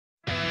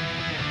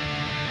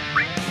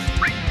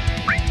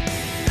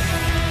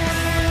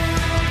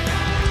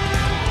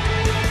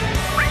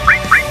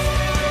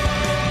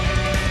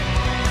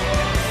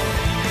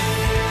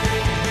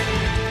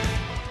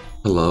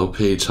Hello,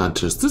 page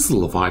hunters. This is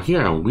Levont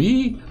here, and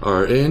we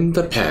are in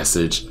the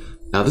passage.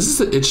 Now, this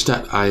is an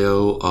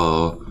itch.io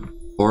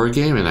horror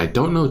game, and I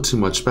don't know too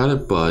much about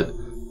it, but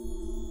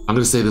I'm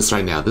gonna say this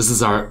right now. This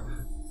is our,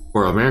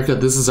 for America,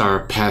 this is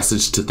our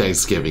passage to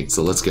Thanksgiving.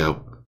 So let's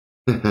go.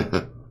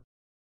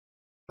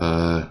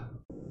 Whoa.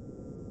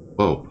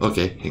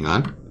 Okay, hang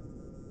on.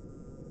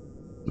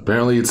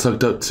 Apparently, it's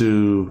hooked up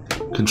to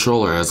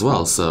controller as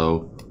well.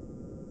 So,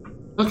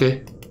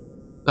 okay,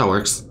 that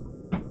works.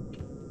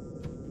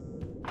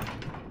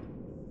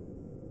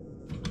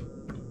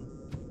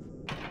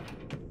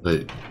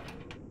 Wait.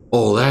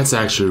 Oh, that's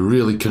actually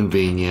really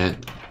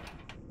convenient.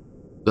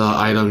 The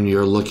item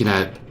you're looking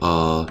at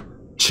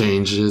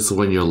changes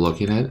when you're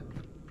looking at it.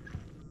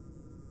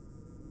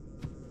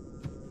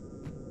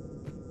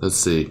 Let's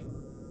see.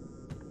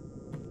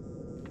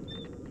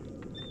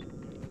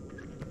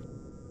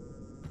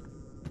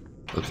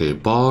 Okay,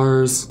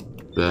 bars,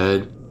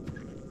 bed,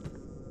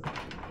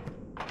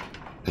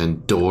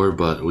 and door,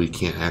 but we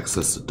can't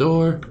access the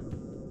door.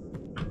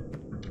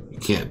 We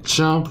can't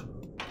jump.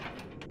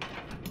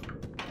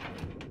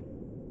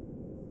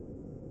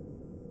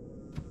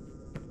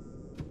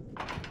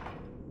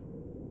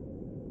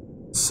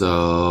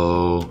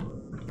 So,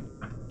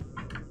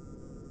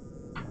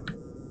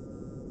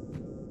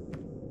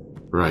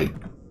 right.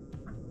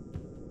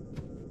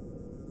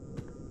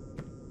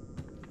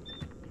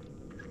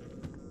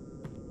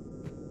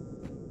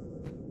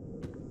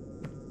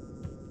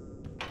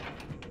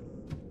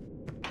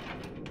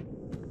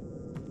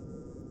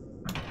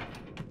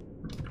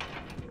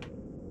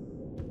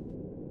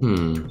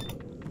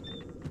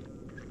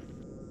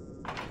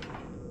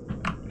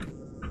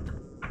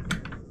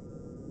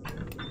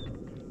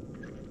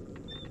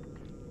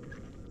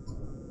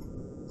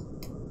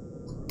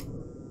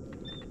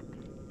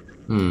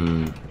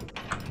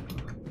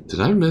 Did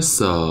I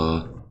miss,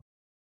 let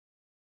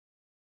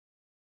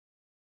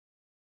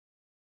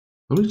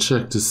me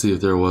check to see if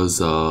there was,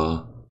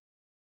 nope,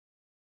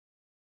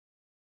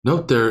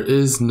 there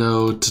is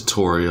no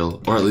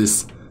tutorial, or at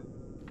least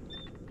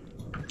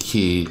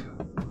key,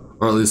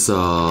 or at least,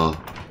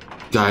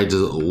 guide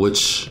to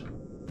which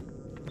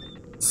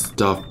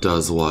stuff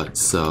does what,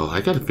 so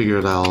I gotta figure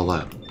it out all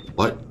out.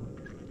 What?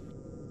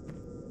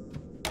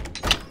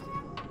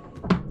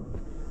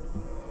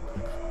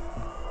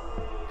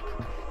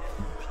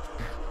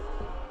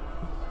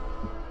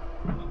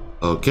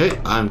 Okay,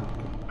 I'm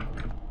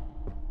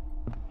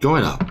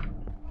going up.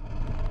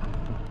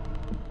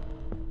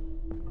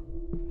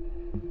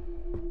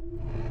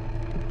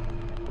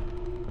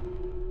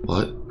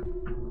 What?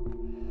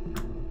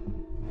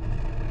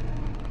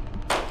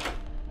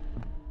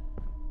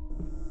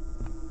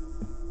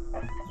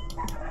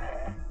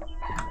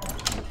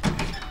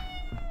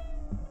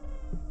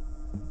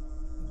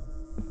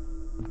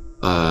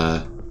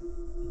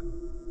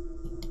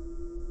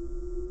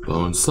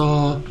 Bone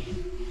saw.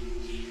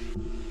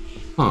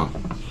 Huh,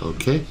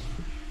 okay.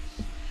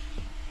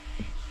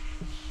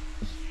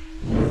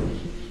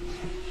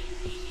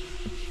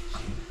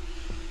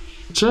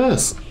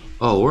 Chess!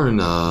 Oh, we're in,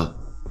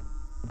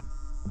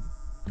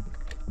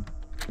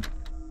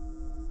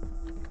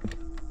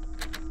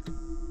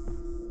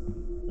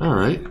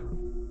 alright.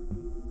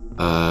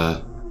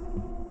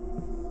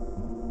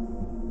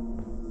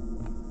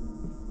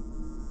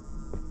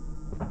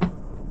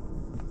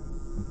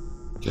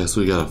 Guess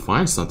we gotta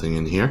find something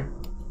in here.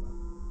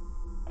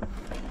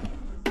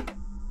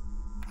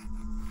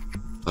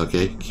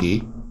 Okay,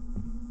 key.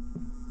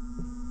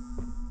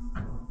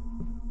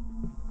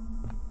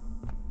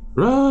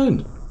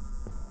 Run!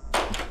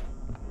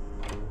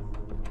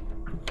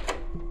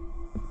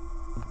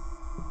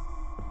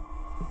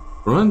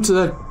 Run to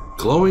that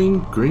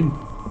glowing green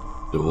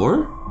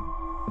door?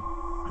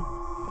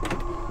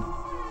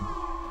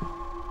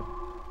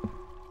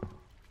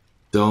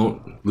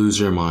 Don't lose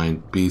your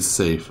mind. Be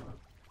safe.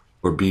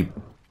 Or be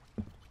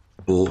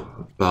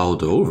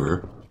bowled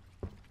over.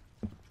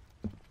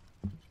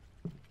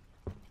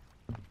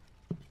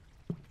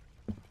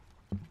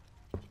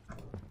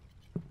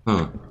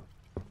 Huh.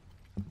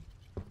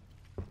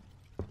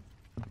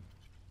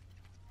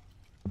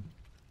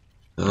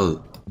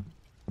 Oh.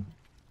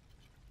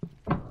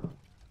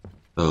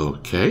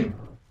 Okay.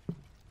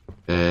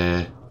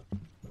 Here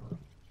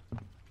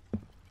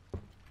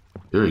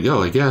we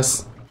go, I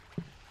guess.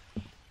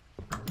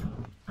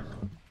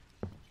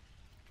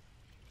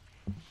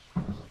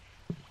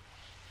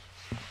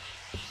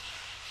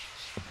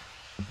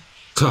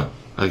 Huh.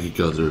 I could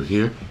go through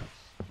here.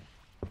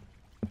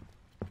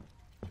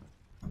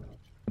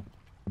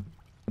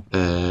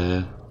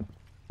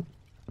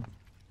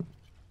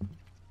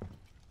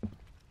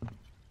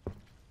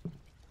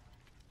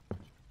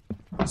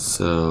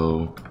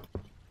 So,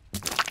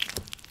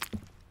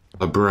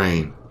 a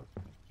brain.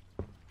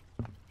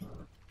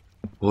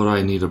 What do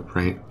I need a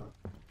brain?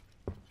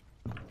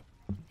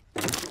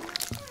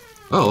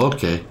 Oh,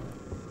 okay.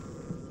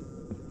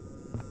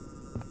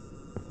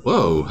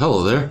 Whoa,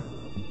 hello there.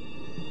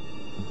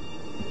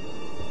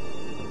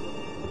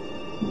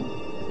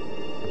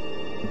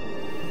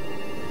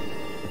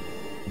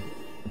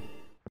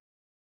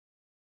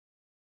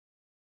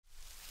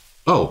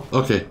 Oh,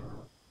 okay.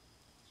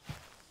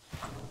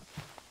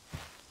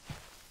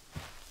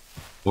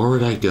 Where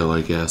would I go,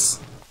 I guess?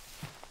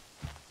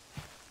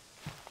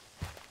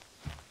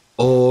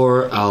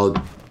 Or I'll...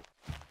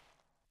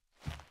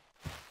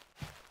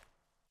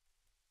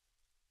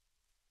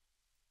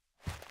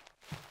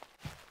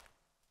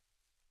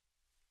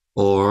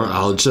 Or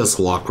I'll just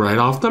walk right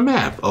off the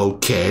map.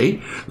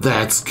 Okay,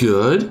 that's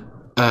good.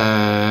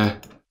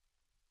 Right.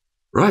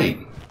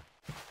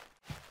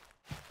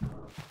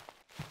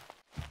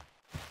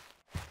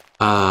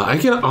 I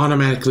can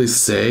automatically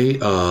say,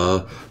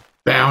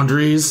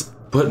 boundaries.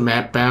 Put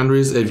map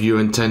boundaries if you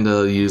intend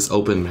to use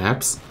open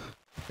maps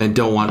and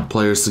don't want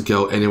players to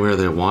go anywhere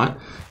they want.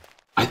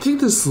 I think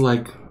this is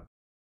like...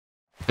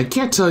 I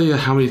can't tell you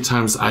how many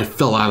times I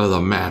fell out of the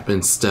map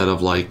instead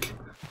of like...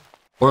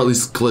 Or at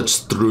least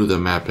glitched through the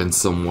map in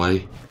some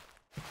way.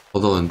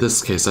 Although in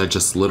this case, I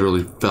just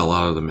literally fell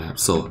out of the map.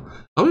 So,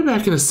 I'll be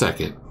back in a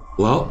second.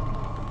 Well,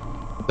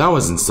 that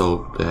wasn't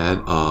so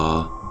bad.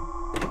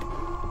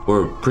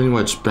 We're pretty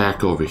much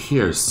back over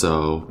here,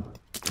 so...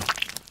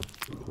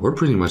 We're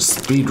pretty much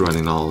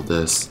speedrunning all of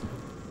this.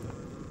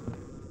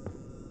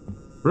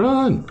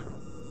 Run!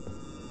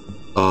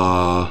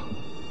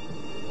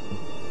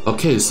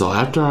 Okay, so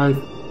after I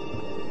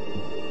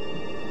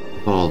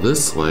fall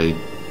this way...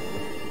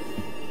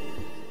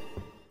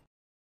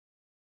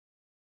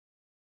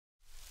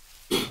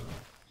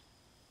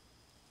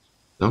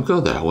 Don't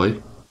go that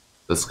way.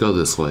 Let's go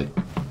this way.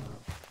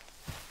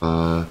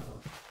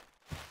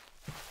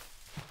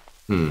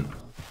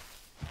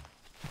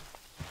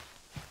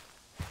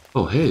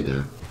 Oh, hey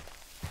there.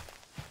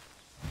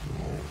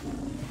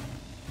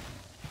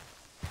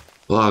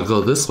 Well, I'll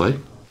go this way.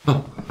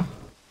 Oh.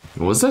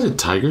 Was that a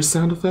tiger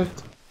sound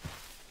effect?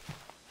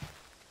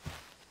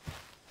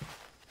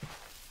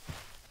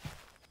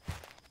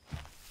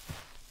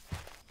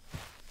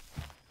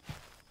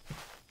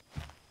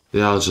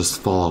 Yeah, I'll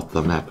just fall off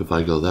the map if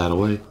I go that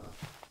way.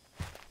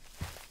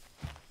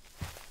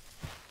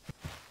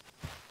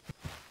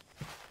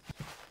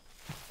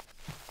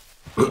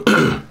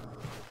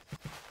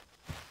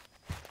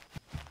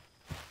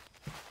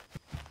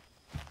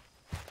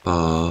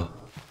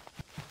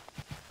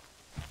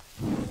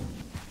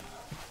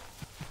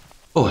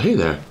 Oh, hey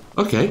there.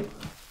 Okay.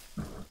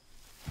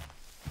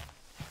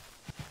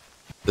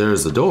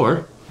 There's the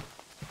door.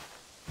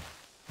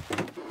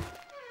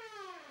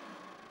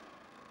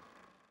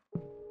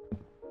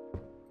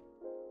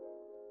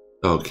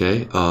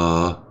 Okay,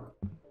 oh,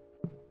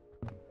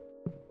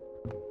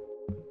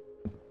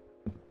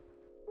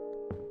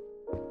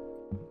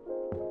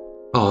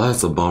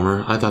 that's a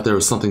bummer. I thought there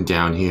was something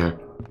down here.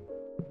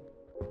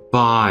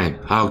 Fine,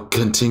 I'll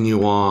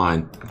continue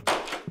on.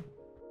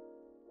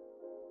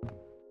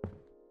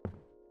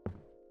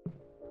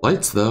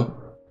 Lights, though.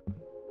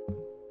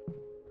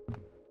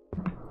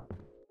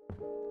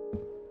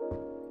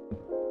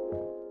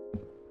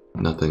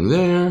 Nothing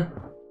there.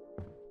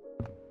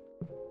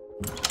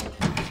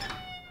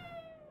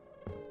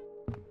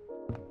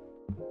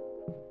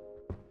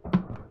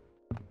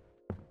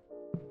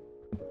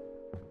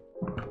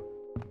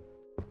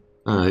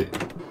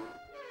 Alright.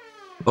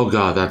 Oh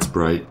god, that's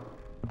bright.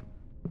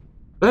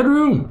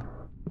 Bedroom!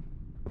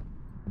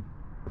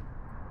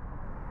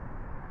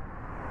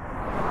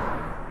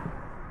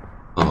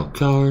 Oh,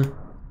 car.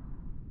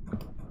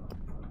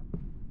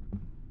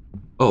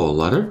 Oh, a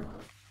letter?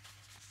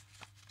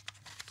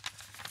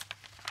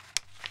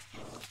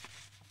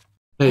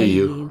 Hey,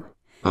 you.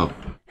 Oh.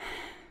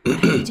 Are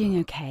you doing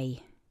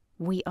okay?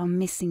 We are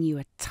missing you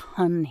a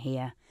ton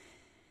here.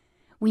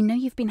 We know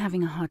you've been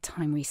having a hard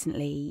time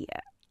recently.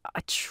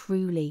 I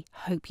truly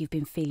hope you've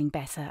been feeling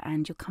better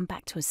and you'll come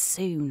back to us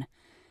soon.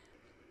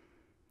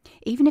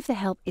 Even if the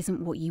help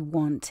isn't what you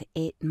want,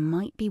 it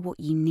might be what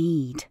you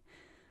need.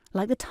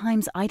 Like the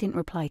times I didn't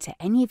reply to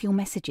any of your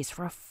messages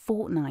for a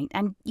fortnight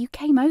and you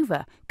came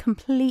over,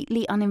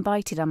 completely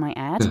uninvited I might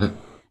add,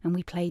 and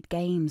we played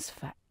games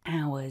for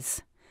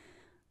hours.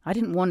 I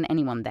didn't want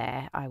anyone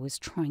there. I was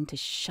trying to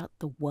shut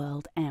the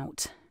world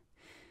out,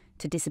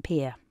 to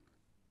disappear.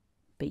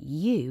 But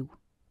you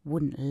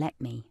wouldn't let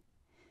me.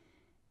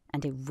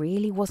 And it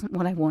really wasn't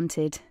what I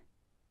wanted,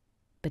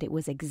 but it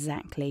was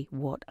exactly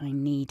what I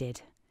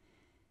needed.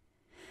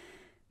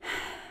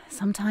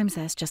 Sometimes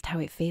that's just how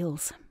it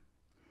feels.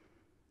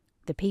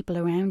 The people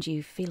around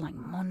you feel like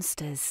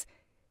monsters,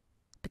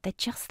 but they're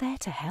just there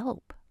to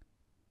help.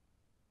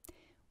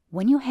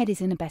 When your head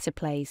is in a better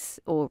place,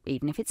 or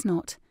even if it's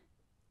not,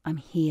 I'm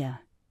here.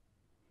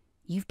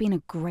 You've been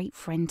a great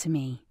friend to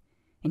me,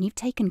 and you've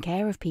taken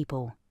care of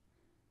people.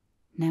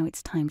 Now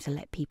it's time to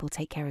let people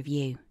take care of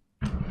you.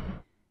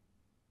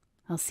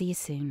 I'll see you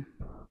soon.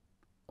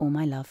 All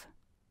my love,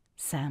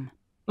 Sam.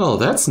 Oh,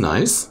 that's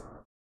nice.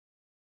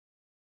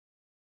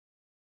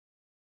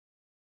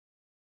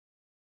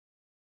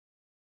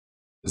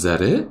 Is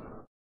that it?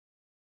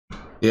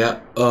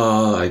 Yeah,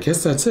 I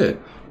guess that's it.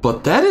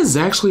 But that is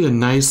actually a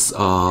nice,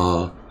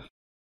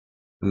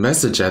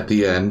 message at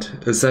the end.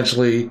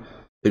 Essentially,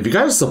 if you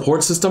got a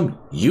support system,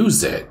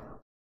 use it.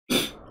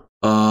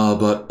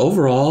 But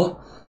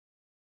overall,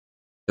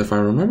 if I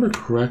remember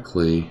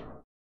correctly,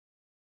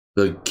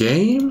 the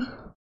game,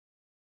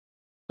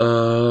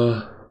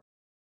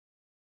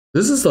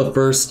 this is the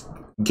first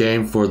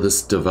game for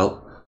this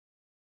developer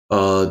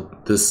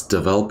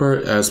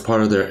as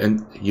part of their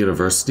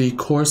university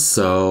course,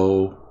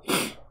 so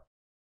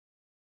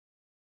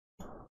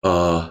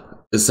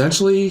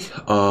essentially,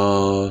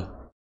 all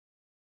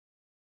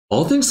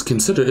things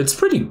considered, it's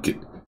pretty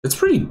good. It's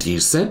pretty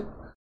decent.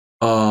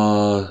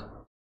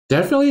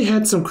 Definitely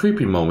had some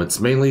creepy moments,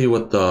 mainly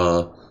with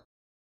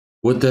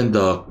within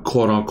the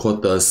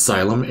quote-unquote the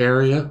asylum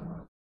area,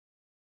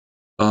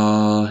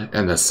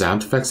 and the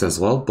sound effects as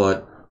well.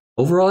 But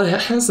overall,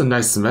 it has a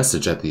nice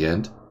message at the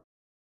end.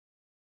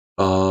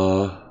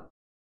 But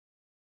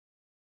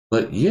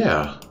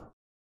yeah.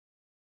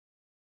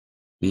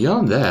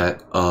 Beyond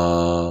that,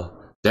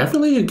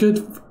 definitely a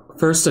good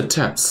first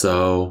attempt.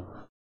 So,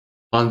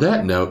 on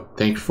that note,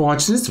 thank you for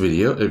watching this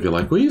video. If you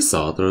like what you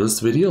saw, throw this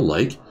video a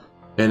like.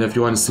 And if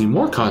you want to see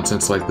more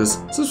contents like this,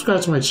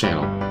 subscribe to my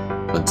channel.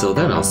 Until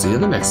then, I'll see you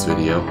in the next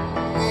video.